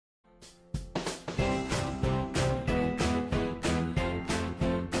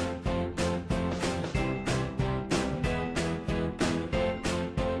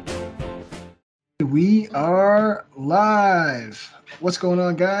We are live. What's going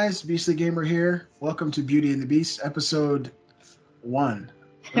on, guys? Beastly Gamer here. Welcome to Beauty and the Beast, episode 1.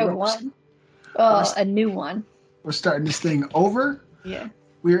 We're, One. we're, Oh, a new one. we're starting this thing over. Yeah.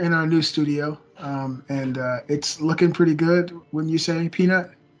 We're in our new studio, and it's looking pretty good. Wouldn't you say,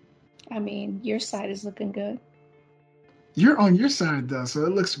 Peanut? I mean, your side is looking good. You're on your side, though, so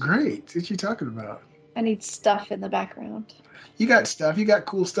it looks great. What you talking about? I need stuff in the background. You got stuff. You got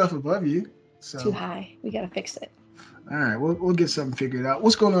cool stuff above you. So, Too high. We gotta fix it. all right, we'll get something figured out.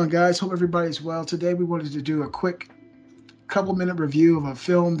 What's going on, guys? Hope everybody's well. Today, we wanted to do a quick couple-minute review of a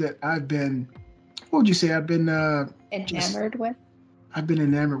film that I've been, what would you say? Enamored with? I've been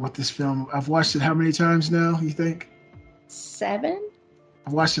enamored with this film. I've watched it how many times now, you think? 7?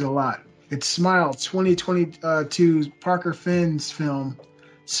 I've watched it a lot. It's Smile, 2022's Parker Finn's film,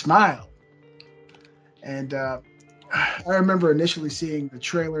 Smile. And I remember initially seeing the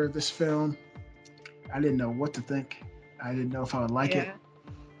trailer of this film. I didn't know what to think. I didn't know if I would like it.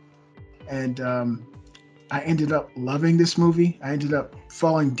 And I ended up loving this movie. I ended up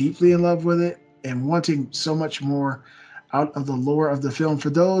falling deeply in love with it and wanting so much more out of the lore of the film. For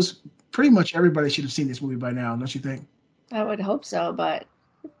those, pretty much everybody should have seen this movie by now, don't you think? I would hope so, but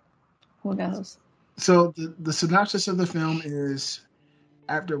who knows? So the synopsis of the film is,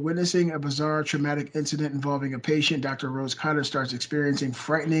 after witnessing a bizarre traumatic incident involving a patient, Dr. Rose Cotter starts experiencing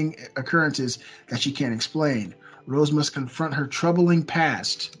frightening occurrences that she can't explain. Rose must confront her troubling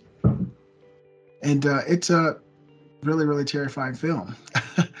past. And it's a really, really terrifying film.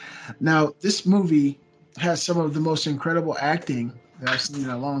 Now, this movie has some of the most incredible acting that I've seen in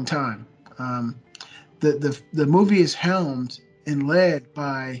a long time. The movie is helmed and led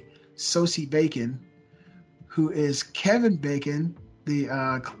by Sosie Bacon, who is Kevin Bacon,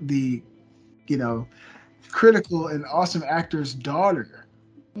 the critical and awesome actor's daughter.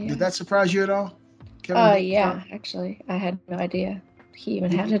 Yeah. Did that surprise you at all? Kevin Yeah, actually. I had no idea he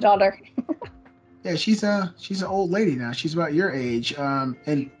even had a daughter. Yeah, she's an old lady now. She's about your age.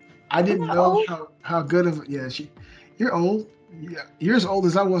 And I didn't not know old. how good of you're old. Yeah, you're as old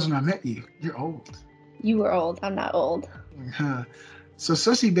as I was when I met you. You're old. You were old. I'm not old. So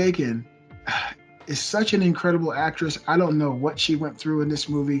Sosie Bacon is such an incredible actress. I don't know what she went through in this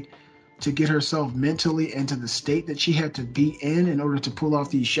movie to get herself mentally into the state that she had to be in order to pull off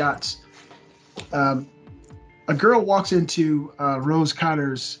these shots. A girl walks into Rose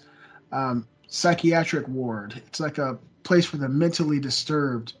Cotter's psychiatric ward. It's like a place for the mentally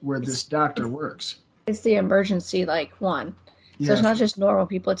disturbed where this doctor works. It's the emergency one. Yeah. So it's not just normal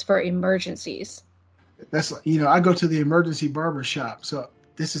people, it's for emergencies. That's I go to the emergency barber shop. So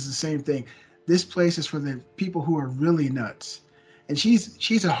this is the same thing. This place is for the people who are really nuts. And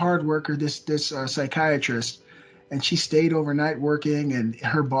she's a hard worker, this psychiatrist, and she stayed overnight working, and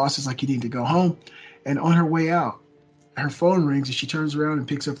her boss is like, you need to go home. And on her way out, her phone rings and she turns around and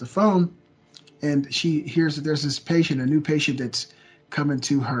picks up the phone, and she hears that there's this patient, a new patient that's coming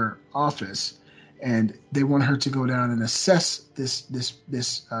to her office, and they want her to go down and assess this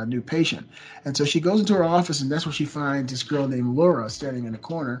new patient. And so she goes into her office, and that's where she finds this girl named Laura standing in a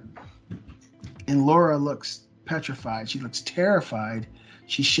corner. And Laura looks petrified. She looks terrified.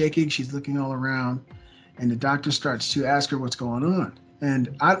 She's shaking. She's looking all around. And the doctor starts to ask her what's going on. And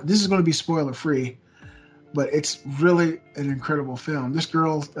this is going to be spoiler free, but it's really an incredible film. This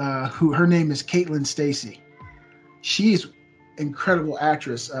girl, her name is Caitlin Stacy. She's incredible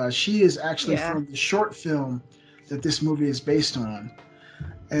actress. She is actually from the short film that this movie is based on.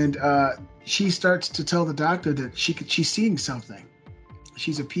 And she starts to tell the doctor that she's seeing something.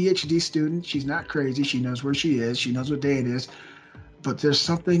 She's a PhD student. She's not crazy. She knows where she is. She knows what day it is. But there's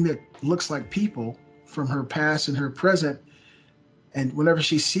something that looks like people from her past and her present. And whenever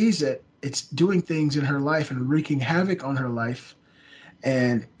she sees it, it's doing things in her life and wreaking havoc on her life.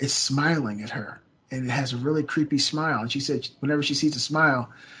 And it's smiling at her. And it has a really creepy smile. And she said whenever she sees a smile,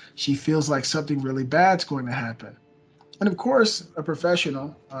 she feels like something really bad's going to happen. And of course, a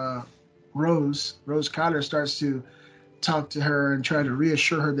professional, Rose Cotter, starts to talk to her and try to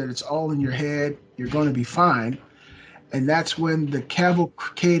reassure her that it's all in your head. You're going to be fine. And that's when the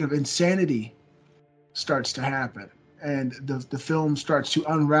cavalcade of insanity starts to happen. And the film starts to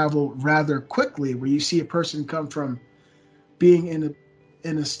unravel rather quickly, where you see a person come from being in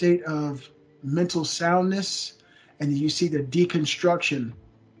a state of mental soundness, and you see the deconstruction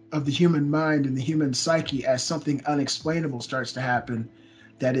of the human mind and the human psyche as something unexplainable starts to happen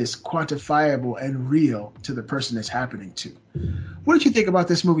that is quantifiable and real to the person it's happening to. What did you think about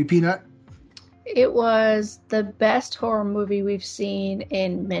this movie, Peanut? It was the best horror movie we've seen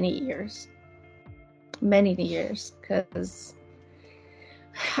in many years. Because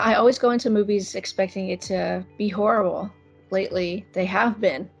I always go into movies expecting it to be horrible. Lately, they have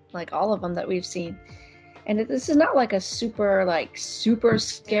been, like all of them that we've seen. And this is not like a super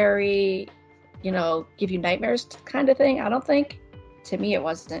scary, give you nightmares kind of thing. I don't think. To me, it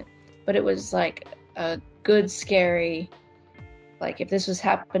wasn't. But it was like a good scary, like if this was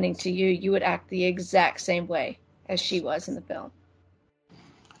happening to you, you would act the exact same way as she was in the film.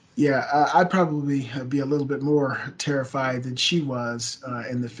 Yeah, I'd probably be a little bit more terrified than she was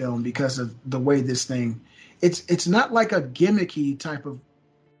in the film because of the way this thing. It's not like a gimmicky type of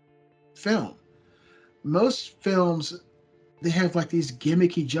film. Most films they have like these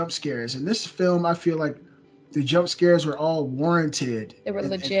gimmicky jump scares. In this film, I feel like the jump scares were all warranted. They were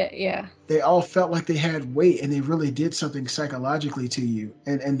legit, yeah. They all felt like they had weight and they really did something psychologically to you.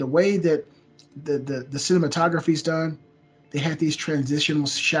 And the way that the cinematography's done, they had these transitional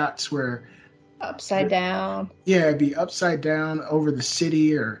shots where upside down. Yeah, it'd be upside down over the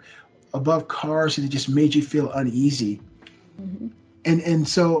city or above cars, and it just made you feel uneasy. Mm-hmm. And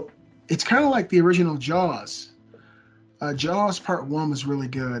so it's kind of like the original Jaws. Jaws Part 1 was really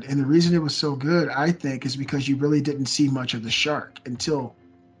good. And the reason it was so good, I think, is because you really didn't see much of the shark until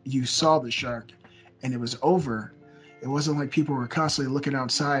you saw the shark and it was over. It wasn't like people were constantly looking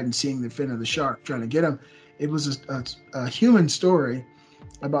outside and seeing the fin of the shark trying to get him. It was a human story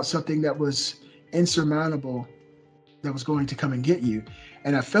about something that was insurmountable that was going to come and get you.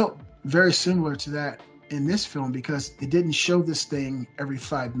 And I felt very similar to that in this film because it didn't show this thing every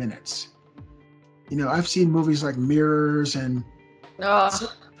 5 minutes. I've seen movies like Mirrors and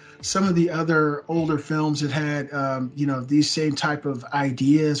some of the other older films that had, these same type of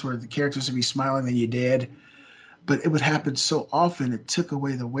ideas where the characters would be smiling and you're dead. But it would happen so often, it took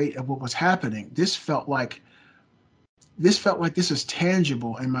away the weight of what was happening. This felt like this was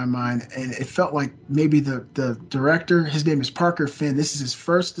tangible in my mind. And it felt like maybe the director, his name is Parker Finn. This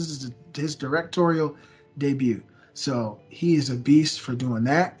is his directorial debut. So he is a beast for doing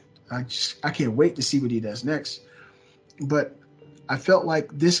that. I can't wait to see what he does next. But I felt like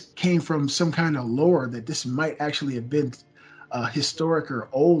this came from some kind of lore that this might actually have been a historic or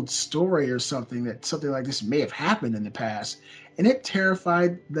old story or something, that something like this may have happened in the past. And it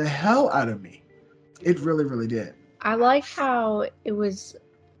terrified the hell out of me. It really, really did. I like how it was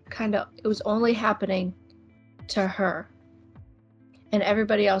only happening to her. And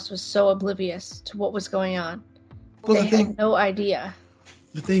everybody else was so oblivious to what was going on. Well, they had no idea.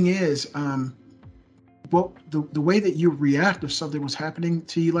 The thing is, the way that you react if something was happening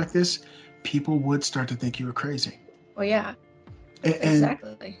to you like this, people would start to think you were crazy. Well, yeah. And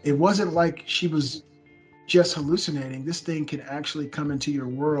exactly. It wasn't like she was just hallucinating. This thing can actually come into your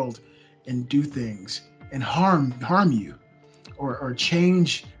world and do things and harm you or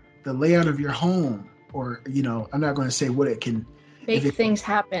change the layout of your home. Or, I'm not going to say what it can make things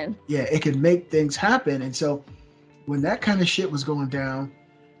happen. Yeah, it can make things happen. And so when that kind of shit was going down,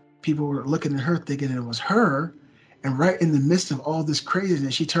 people were looking at her thinking it was her. And right in the midst of all this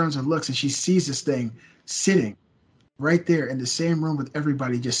craziness, she turns and looks and she sees this thing sitting right there in the same room with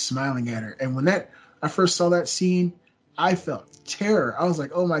everybody just smiling at her. And when I first saw that scene, I felt terror. I was like,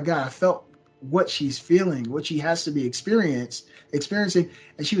 oh my God, I felt what she's feeling, what she has to be experiencing.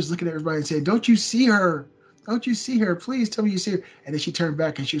 And she was looking at everybody and saying, don't you see her? Don't you see her? Please tell me you see her. And then she turned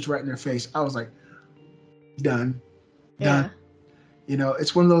back and she was right in her face. I was like, done.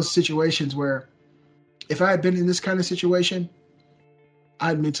 It's one of those situations where if I had been in this kind of situation,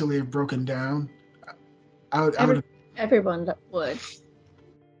 I'd mentally have broken down. Everyone would,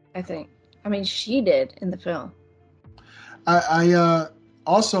 I think. I mean, she did in the film. I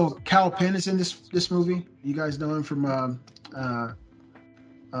also, Kal Penn is in this movie. You guys know him from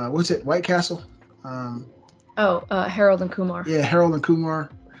what's it, White Castle? Harold and Kumar. Yeah, Harold and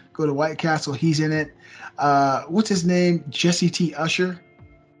Kumar go to White Castle. He's in it. What's his name? Jesse T. Usher.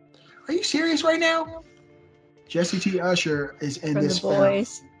 Are you serious right now? Jesse T. Usher is in from this The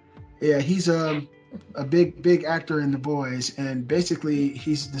Boys. film. Yeah, he's a big actor in The Boys, and basically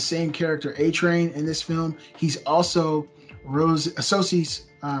he's the same character A-Train in this film. He's also Sosie's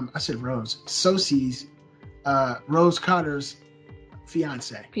Rose Cotter's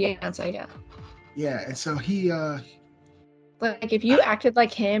fiance. Yeah. Yeah, and so he like if you acted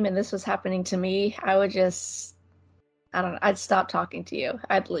like him and this was happening to me, I would just I'd stop talking to you.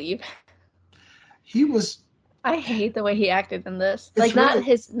 I'd leave. I hate the way he acted in this. Like not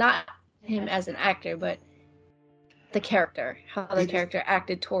him as an actor, but the character, how the character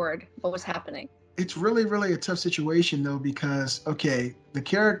acted toward what was happening. It's really, really a tough situation though, because the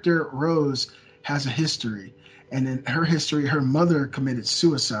character Rose has a history, and in her history, her mother committed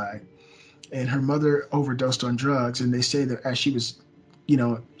suicide, and her mother overdosed on drugs, and they say that as she was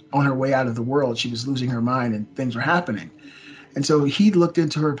on her way out of the world. She was losing her mind and things were happening. And so he looked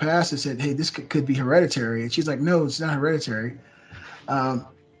into her past and said, hey, this could be hereditary. And she's like, no, it's not hereditary.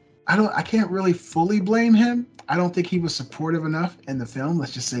 I can't really fully blame him. I don't think he was supportive enough in the film.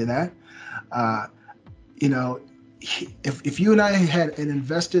 Let's just say that. If you and I had an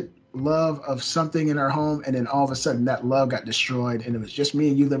invested love of something in our home, and then all of a sudden that love got destroyed, and it was just me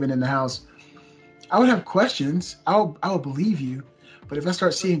and you living in the house, I would have questions. I would believe you. But if I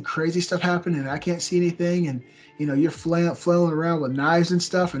start seeing crazy stuff happen and I can't see anything, and you're flailing around with knives and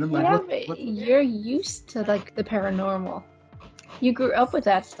stuff, and I'm like, what? You're used to like the paranormal. You grew up with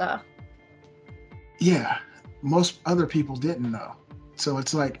that stuff. Yeah, most other people didn't know. So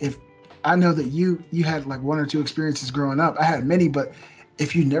it's like, if I know that you had like one or two experiences growing up, I had many, but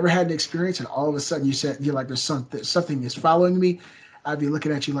if you never had an experience and all of a sudden you're like, there's something is following me, I'd be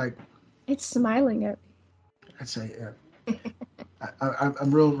looking at you like, it's smiling at me. I'd say, yeah.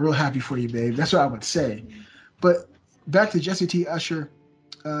 I'm real happy for you, babe. That's what I would say. But back to Jesse T. Usher,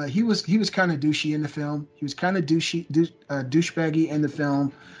 he was kind of douchey in the film. He was kind of douchebaggy in the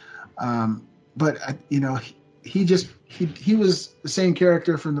film. But he was the same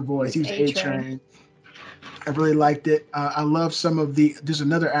character from The Voice. He was A-Train. I really liked it. I love there's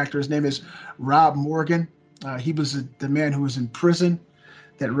another actor. His name is Rob Morgan. He was the man who was in prison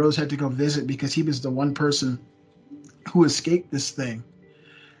that Rose had to go visit because he was the one person who escaped this thing.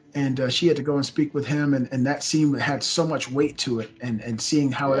 And she had to go and speak with him. And that scene had so much weight to it. And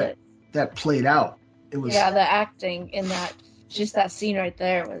seeing how that played out. It was, yeah, the acting in that, just that scene right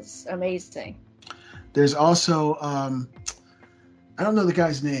there was amazing. There's also, I don't know the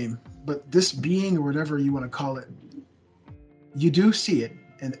guy's name, but this being, or whatever you want to call it, you do see it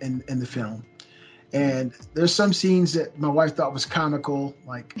in the film. And there's some scenes that my wife thought was comical,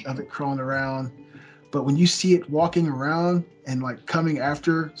 like of it crawling around. But when you see it walking around and like coming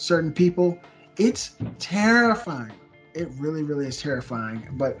after certain people, it's terrifying. It really, really is terrifying.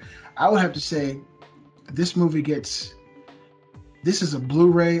 But I would have to say this movie this is a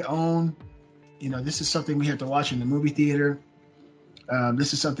Blu-ray own. This is something we have to watch in the movie theater.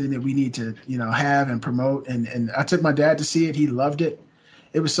 This is something that we need to, have and promote. And I took my dad to see it. He loved it.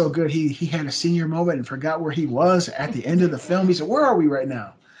 It was so good. He had a senior moment and forgot where he was at the end of the film. He said, where are we right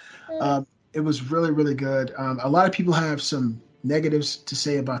now? It was really, really good. A lot of people have some negatives to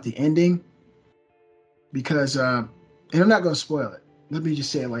say about the ending because, and I'm not going to spoil it. Let me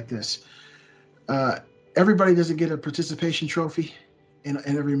just say it like this. Everybody doesn't get a participation trophy in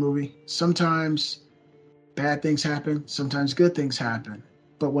every movie. Sometimes bad things happen. Sometimes good things happen.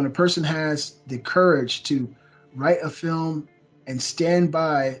 But when a person has the courage to write a film and stand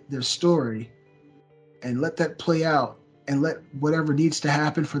by their story and let that play out and let whatever needs to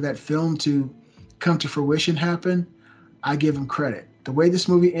happen for that film to come to fruition happen, I give them credit. The way this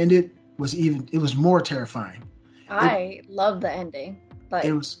movie ended it was more terrifying. I love the ending. Like,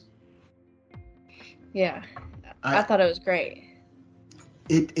 it was. Yeah, I thought it was great.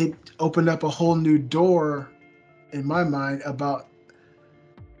 It opened up a whole new door in my mind about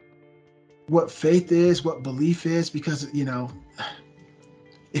what faith is, what belief is, because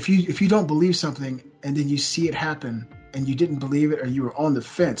if you don't believe something and then you see it happen and you didn't believe it or you were on the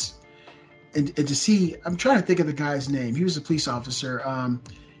fence, and to see, I'm trying to think of the guy's name. He was a police officer.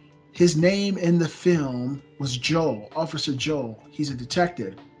 His name in the film was Joel, Officer Joel. He's a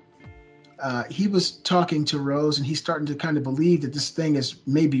detective. He was talking to Rose and he's starting to kind of believe that this thing is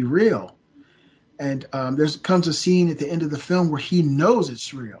maybe real. And comes a scene at the end of the film where he knows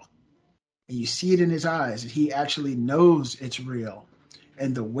it's real. And you see it in his eyes that he actually knows it's real.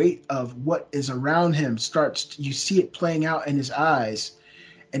 And the weight of what is around him you see it playing out in his eyes.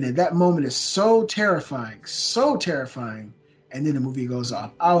 And at that moment is so terrifying. And then the movie goes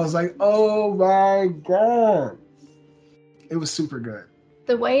off. I was like, oh my God. It was super good.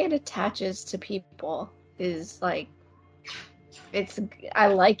 The way it attaches to people is like, I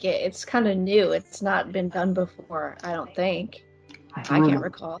like it. It's kind of new. It's not been done before, I don't think. I can't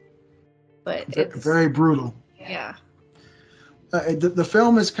recall. But it's very brutal. Yeah. The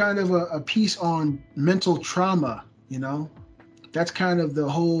film is kind of a piece on mental trauma, That's kind of the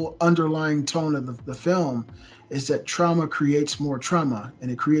whole underlying tone of the film, is that trauma creates more trauma, and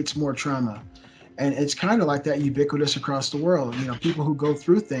it creates more trauma. And it's kind of like that ubiquitous across the world. People who go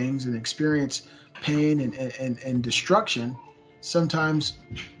through things and experience pain and destruction sometimes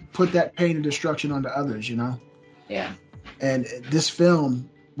put that pain and destruction onto others, Yeah. And this film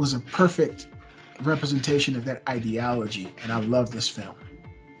was a perfect representation of that ideology, and I love this film.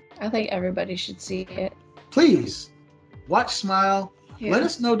 I think everybody should see it. Please watch Smile. Yeah. Let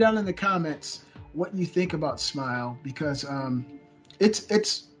us know down in the comments what you think about Smile, because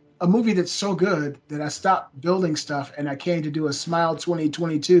it's a movie that's so good that I stopped building stuff and I came to do a Smile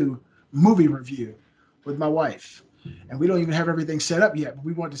 2022 movie review with my wife. And we don't even have everything set up yet, but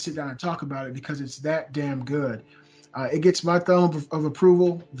we want to sit down and talk about it because it's that damn good. It gets my thumb of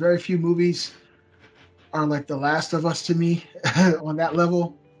approval. Very few movies are like The Last of Us to me on that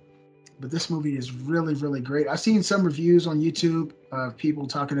level. But this movie is really, really great. I've seen some reviews on YouTube of people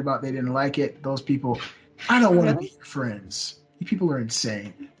talking about they didn't like it. Those people, I don't want to be your friends. You people are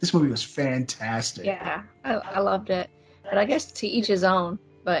insane. This movie was fantastic. Yeah, I loved it. But I guess to each his own.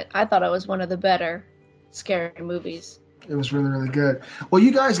 But I thought it was one of the better scary movies. It was really, really good. Well,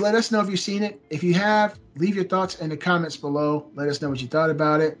 you guys let us know if you've seen it. If you have, leave your thoughts in the comments below. Let us know what you thought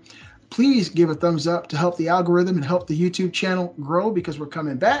about it. Please give a thumbs up to help the algorithm and help the YouTube channel grow because we're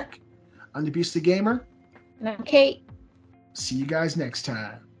coming back. I'm the Beastly Gamer. And I'm Kate. See you guys next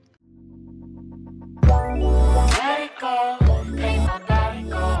time.